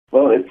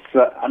Well,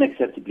 it's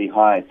unacceptably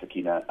high,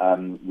 Sakina.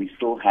 We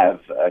still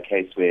have a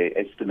case where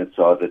estimates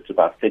are that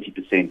about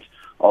 30%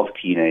 of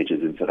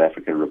teenagers in South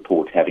Africa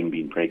report having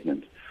been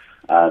pregnant.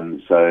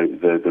 So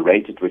the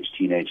rate at which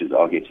teenagers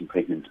are getting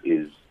pregnant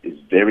is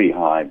very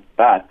high,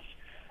 but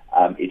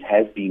it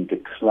has been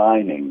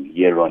declining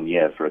year on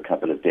year for a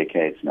couple of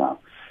decades now.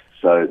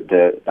 So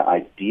the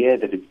idea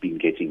that it's been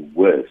getting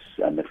worse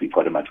and that we've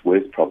got a much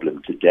worse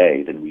problem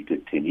today than we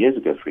did 10 years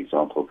ago, for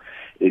example,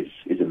 is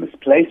a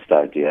misplaced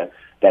idea.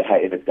 That,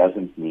 however,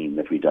 doesn't mean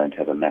that we don't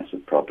have a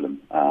massive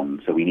problem.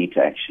 So we need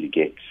to actually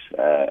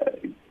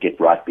get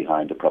right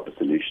behind a proper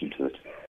solution to it.